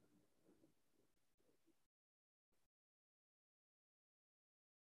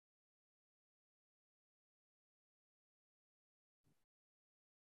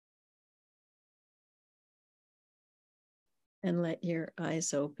 And let your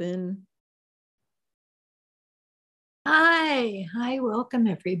eyes open. Hi, welcome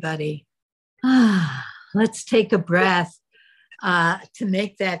everybody. Let's take a breath to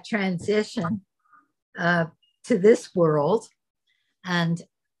make that transition to this world. And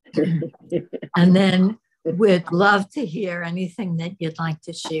then we'd love to hear anything that you'd like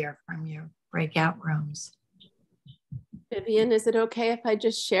to share from your breakout rooms. Vivian, is it okay if I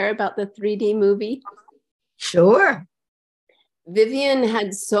just share about the 3D movie? Sure. Vivian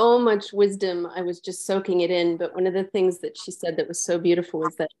had so much wisdom. I was just soaking it in. But one of the things that she said that was so beautiful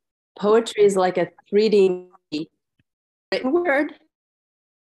was that poetry is like a 3D written word.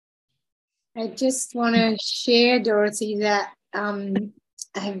 I just want to share, Dorothy, that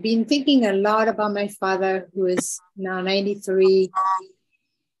I've been thinking a lot about my father, who is now 93.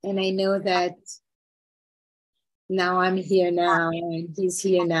 And I know that now I'm here now, and he's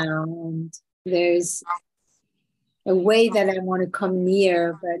here now. And there's a way that I want to come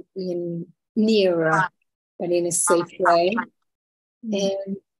nearer, but in a safe way.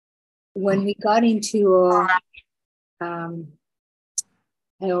 And when we got into I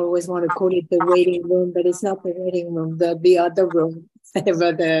always want to call it the waiting room, but it's not the waiting room, the other room,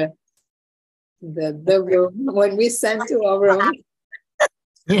 whatever the room when we sent to our room.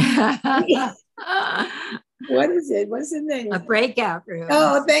 Yeah. What is it? What's the name? A breakout room.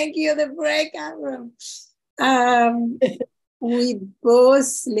 Oh, thank you. The breakout room. We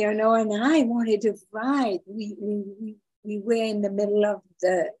both, Leonore and I, wanted to write. We were in the middle of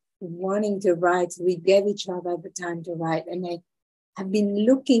the wanting to write. So we gave each other the time to write. And I have been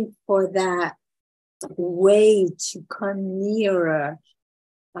looking for that way to come nearer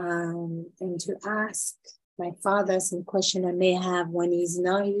and to ask my father some question I may have when he's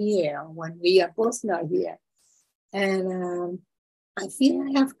not here, when we are both not here. And I feel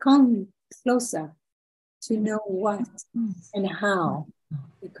I have come closer to know what and how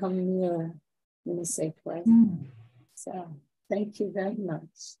to come nearer in a safe way. So thank you very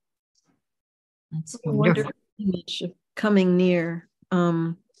much. That's A wonderful. wonderful image of coming near.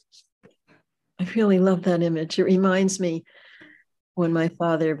 I really love that image. It reminds me when my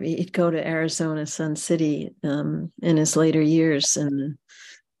father, he'd go to Arizona, Sun City in his later years, and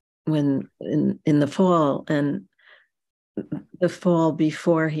when in the fall, and the fall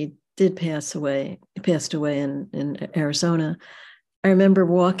before he did pass away, he passed away in Arizona. I remember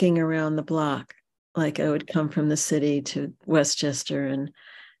walking around the block, like I would come from the city to Westchester and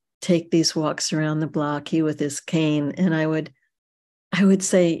take these walks around the block, he with his cane, and I would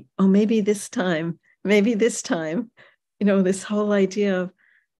say, oh, maybe this time, you know, this whole idea of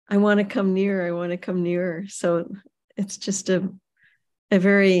I want to come nearer. So it's just a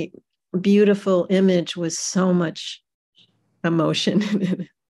very beautiful image with so much emotion in it.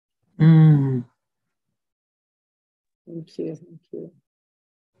 Thank you.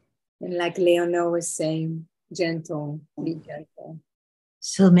 And like Leonore was saying, gentle, be gentle.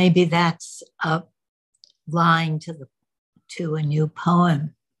 So maybe that's a line to a new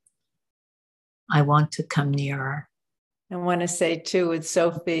poem. I want to come nearer. I want to say too with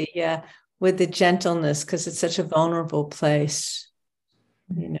Sophie, with the gentleness, because it's such a vulnerable place.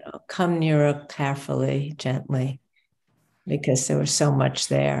 You know, come nearer carefully, gently, because there was so much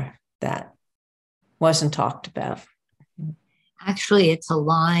there that wasn't talked about. Actually, it's a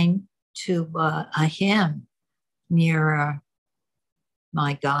line to a hymn, nearer,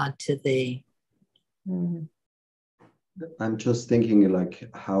 my God, to thee. I'm just thinking like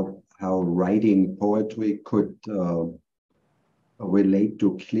how writing poetry could relate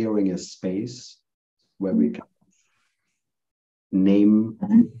to clearing a space where we can name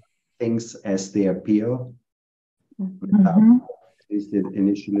things as they appear, without, at least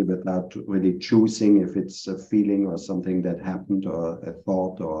initially, without really choosing if it's a feeling or something that happened or a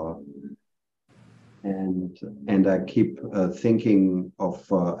thought or. And I keep thinking of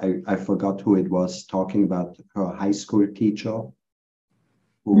I forgot who it was talking about her high school teacher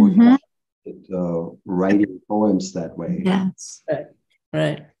who writing poems that way. Yes,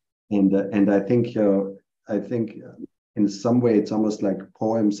 right. And I think in some way it's almost like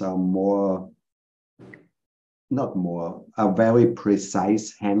poems are are very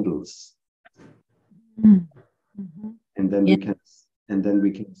precise handles, and then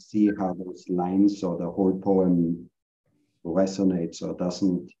we can see how those lines or the whole poem resonates or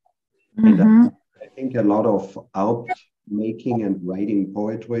doesn't. And I think a lot of art making and writing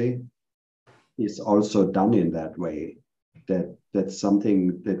poetry is also done in that way. That's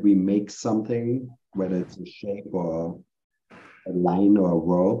something that we make something, whether it's a shape or a line or a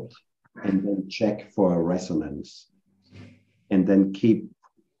word, and then check for a resonance, and then keep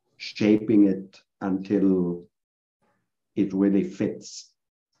shaping it until it really fits.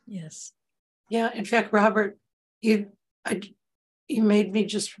 Yes. Yeah. In fact, Robert, you made me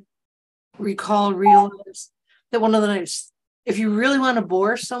just realize that one of the nights, if you really want to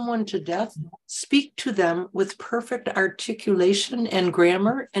bore someone to death, speak to them with perfect articulation and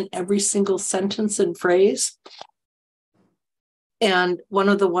grammar in every single sentence and phrase. And one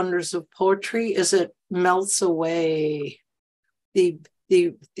of the wonders of poetry is it melts away the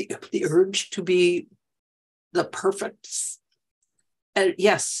urge to be the perfect.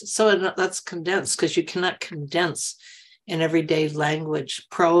 Yes, so that's condensed, because you cannot condense in everyday language.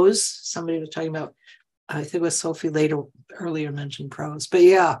 Prose, somebody was talking about, I think it was Sophie earlier mentioned prose. But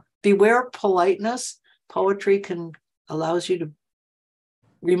yeah, beware politeness. Poetry allows you to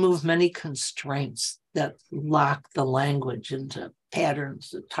remove many constraints that lock the language into patterns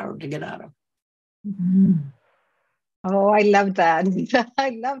that's hard to get out of. Oh, I love that. I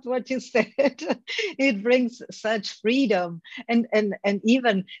loved what you said. It brings such freedom and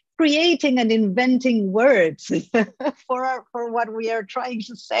even creating and inventing words for what we are trying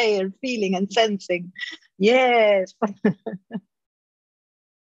to say and feeling and sensing. Yes.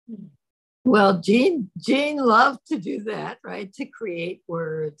 Well, Jean loved to do that, right? To create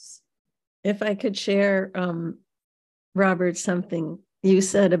words. If I could share, Robert, something you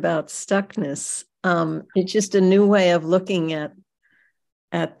said about stuckness. It's just a new way of looking at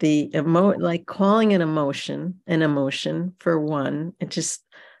the like calling an emotion for one. It just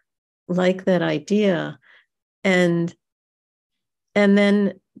like that idea, and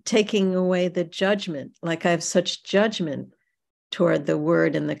then taking away the judgment. Like I have such judgment toward the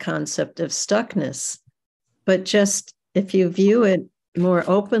word and the concept of stuckness, but just if you view it more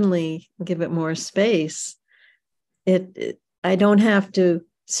openly, give it more space, I don't have to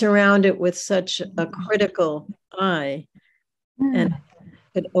surround it with such a critical eye, and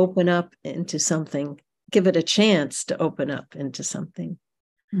could open up into something, give it a chance to open up into something.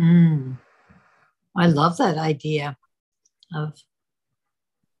 I love that idea of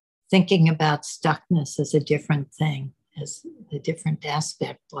thinking about stuckness as a different thing, as a different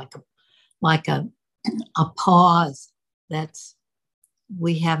aspect, like a pause that's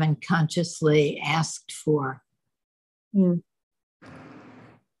we haven't consciously asked for.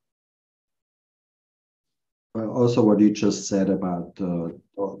 Also, what you just said about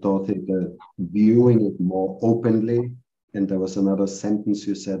Dorothy, the viewing it more openly, and there was another sentence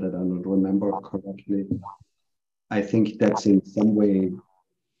you said that I don't remember correctly. I think that's in some way,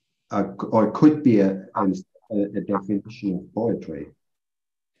 or could be a definition of poetry.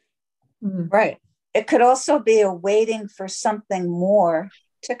 Right. It could also be a waiting for something more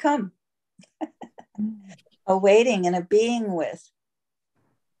to come. A waiting and a being with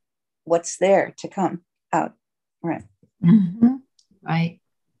what's there to come out. Right. Right.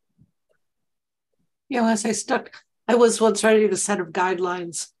 As I was once writing a set of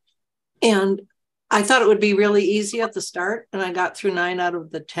guidelines, and I thought it would be really easy at the start, and I got through 9 out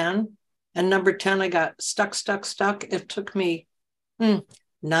of the 10. And number 10, I got stuck. It took me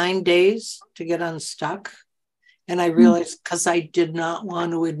 9 days to get unstuck. And I realized because I did not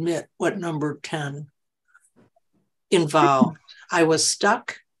want to admit what number 10 involved. I was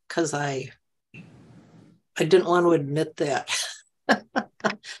stuck because I didn't want to admit that.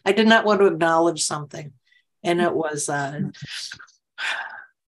 I did not want to acknowledge something. And it was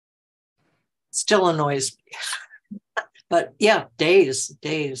still annoys me. But yeah, days.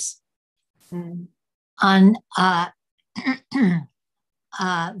 On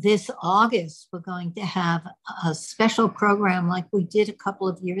this August, we're going to have a special program like we did a couple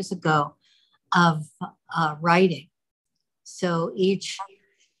of years ago of writing. So each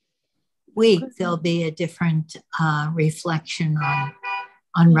week there'll be a different reflection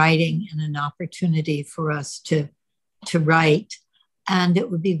on writing and an opportunity for us to write. And it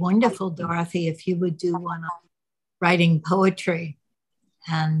would be wonderful, Dorothy, if you would do one on writing poetry,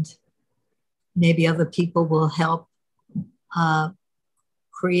 and maybe other people will help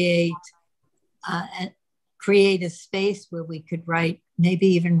create a space where we could maybe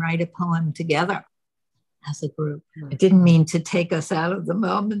even write a poem together as a group. I didn't mean to take us out of the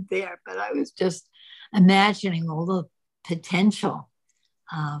moment there, but I was just imagining all the potential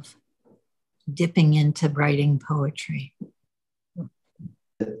of dipping into writing poetry.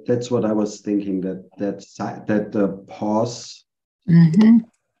 That's what I was thinking, that pause,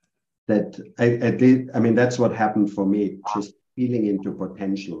 that at least, I mean, that's what happened for me, just feeling into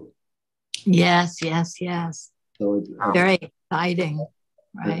potential. Yes. So very exciting,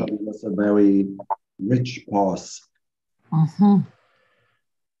 right? I thought it was a very rich pause.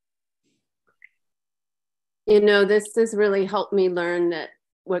 This has really helped me learn that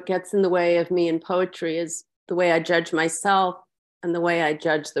what gets in the way of me in poetry is the way I judge myself and the way I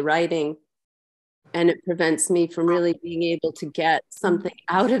judge the writing. And it prevents me from really being able to get something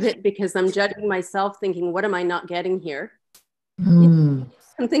out of it because I'm judging myself thinking, what am I not getting here?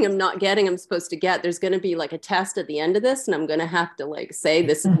 Something I'm not getting, I'm supposed to get. There's going to be like a test at the end of this, and I'm going to have to say,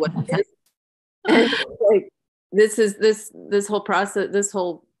 this is what it is. And this whole process, this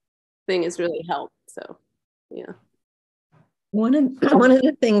whole thing has really helped. So, yeah. One of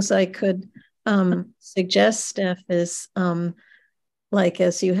the things I could suggest, Steph, is like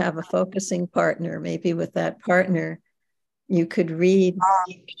as you have a focusing partner, maybe with that partner, you could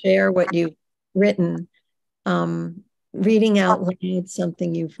share what you've written. Reading out loud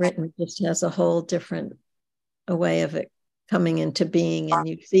something you've written just has a whole different way of it coming into being, and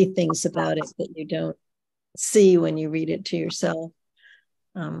you see things about it that you don't see when you read it to yourself.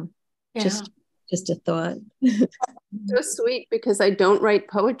 Just a thought. So sweet, because I don't write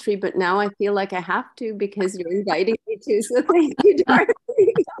poetry, but now I feel like I have to because you're inviting me to. So thank you,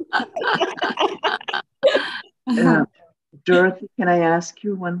 Dorothy. Dorothy, can I ask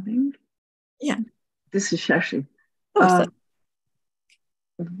you one thing? Yeah. This is Shashi.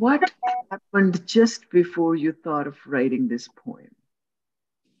 What happened just before you thought of writing this poem?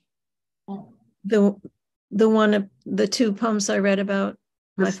 The 2 poems I read about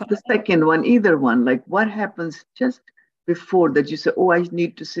The second one, either one, like what happens just before that you say, oh, I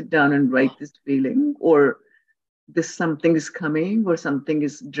need to sit down and write this feeling, or this something is coming, or something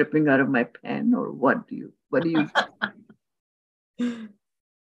is dripping out of my pen, or what do you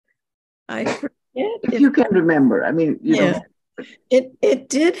I forget if you can remember. I mean, you yeah, know. it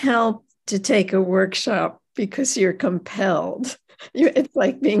did help to take a workshop because you're compelled. It's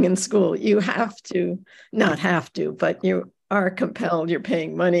like being in school. You have to, not have to, but you are compelled. You're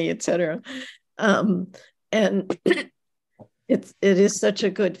paying money, etc. And it is such a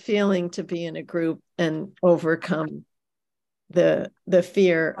good feeling to be in a group and overcome the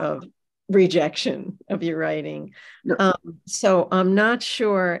fear of rejection of your writing. No. So I'm not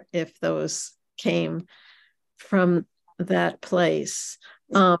sure if those came from that place.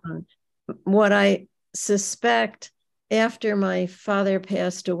 What I suspect, after my father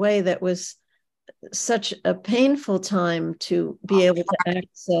passed away, that was such a painful time to be able to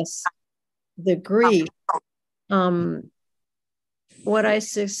access the grief. What I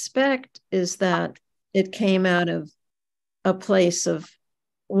suspect is that it came out of a place of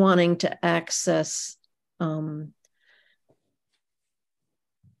wanting to access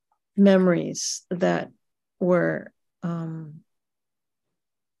memories that were,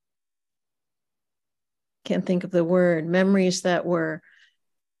 can't think of the word, memories that were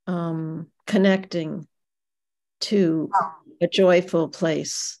connecting to a joyful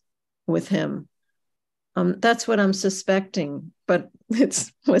place with him. That's what I'm suspecting, but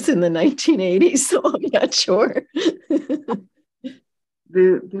it was in the 1980s, so I'm not sure.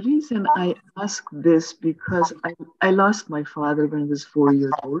 The reason I ask this, because I lost my father when I was 4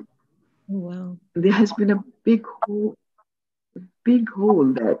 years old. Wow. There has been a big hole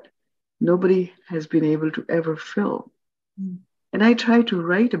that nobody has been able to ever fill. And I try to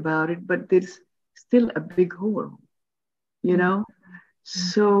write about it, but there's still a big hole, you know?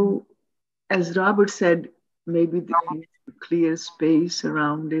 So as Robert said, maybe the clear space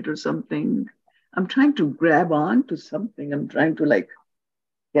around it or something. I'm trying to grab onto something. I'm trying to like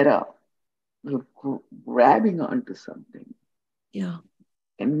get up, grabbing onto something. Yeah.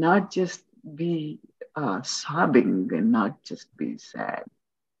 And not just be sobbing and not just be sad.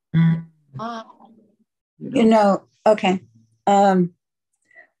 You know, okay.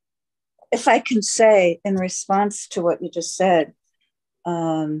 If I can say in response to what you just said,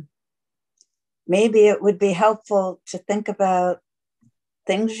 maybe it would be helpful to think about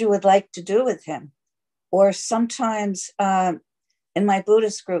things you would like to do with him. Or sometimes in my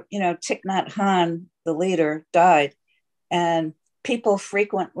Buddhist group, you know, Thich Nhat Hanh, the leader, died. And people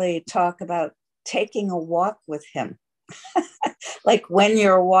frequently talk about taking a walk with him. Like when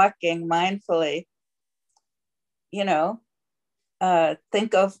you're walking mindfully, you know,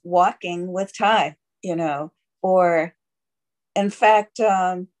 think of walking with Thai, you know, or in fact,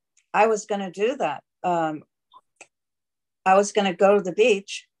 I was going to do that. I was going to go to the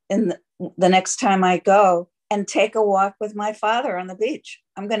beach in the next time I go and take a walk with my father on the beach.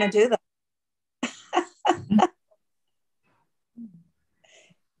 I'm going to do that.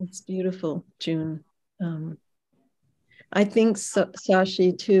 It's beautiful, June. I think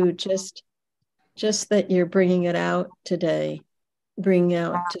Sashi too, just that you're bringing it out today, bringing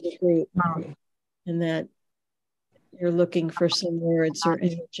out to the group, and that you're looking for some words or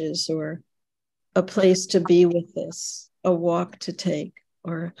images or a place to be with this, a walk to take,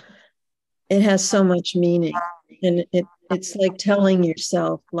 or it has so much meaning. And it's like telling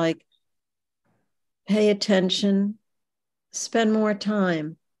yourself, like, pay attention, spend more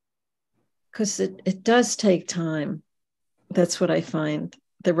time, because it does take time. That's what I find,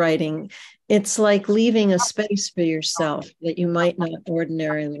 the writing. It's like leaving a space for yourself that you might not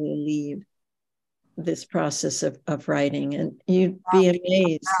ordinarily leave this process of writing. And you'd be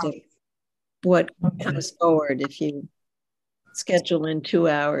amazed at what comes forward if you schedule in 2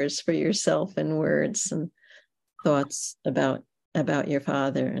 hours for yourself and words and thoughts about your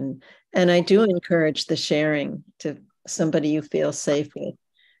father. And I do encourage the sharing to somebody you feel safe with,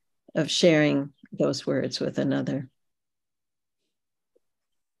 of sharing those words with another.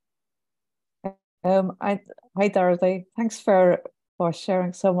 Hi Dorothy, thanks for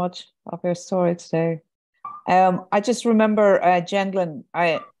sharing so much of your story today. I just remember Jenglen,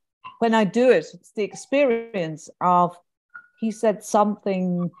 when I do it, it's the experience of, he said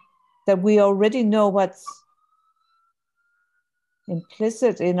something that we already know what's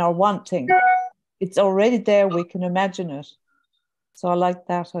implicit in our wanting. It's already there, we can imagine it. So I like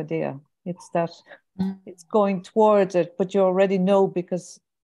that idea. It's that it's going towards it, but you already know because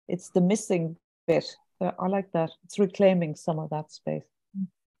it's the missing bit. I like that. It's reclaiming some of that space.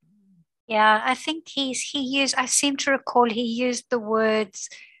 Yeah, I think he used, I seem to recall he used the words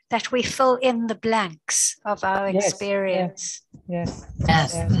that we fill in the blanks of our experience. Yes.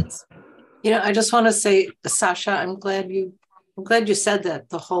 Yes. You know, I just want to say, Sasha, I'm glad you said that,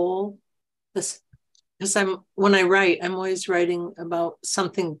 the whole, this, because when I write, I'm always writing about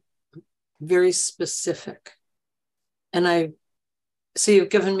something very specific. And so you've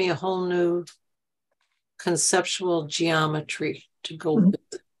given me a whole new conceptual geometry to go with.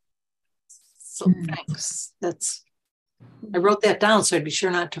 So thanks. I wrote that down so I'd be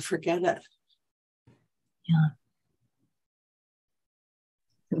sure not to forget it. Yeah.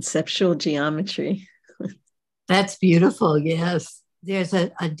 Conceptual geometry. That's beautiful. Yes. There's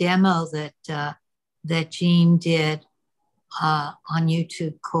a demo that Jean did on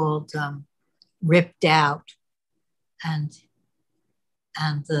YouTube called Ripped Out. And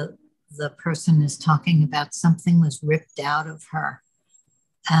the person is talking about something was ripped out of her.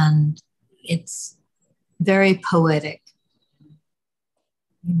 And it's very poetic.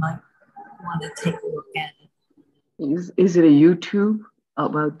 You might want to take a look at it. Is it a YouTube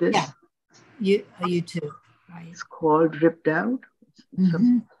about this? Yeah, YouTube, right? It's called Ripped Out.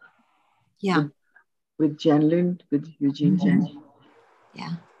 Mm-hmm. Yeah. With LYNN, with Eugene Gendlin.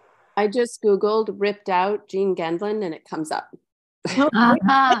 Yeah. I just Googled ripped out Jean Gendlin and it comes up.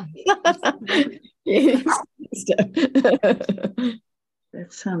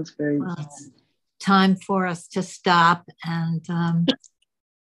 That sounds very well. It's time for us to stop, and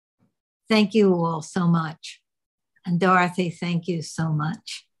thank you all so much. And Dorothy, thank you so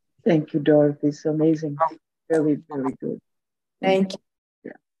much. Thank you, Dorothy. It's amazing. Very, very good. Thank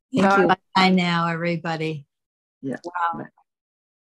you. Yeah. Bye now, everybody. Yeah. Wow. Bye.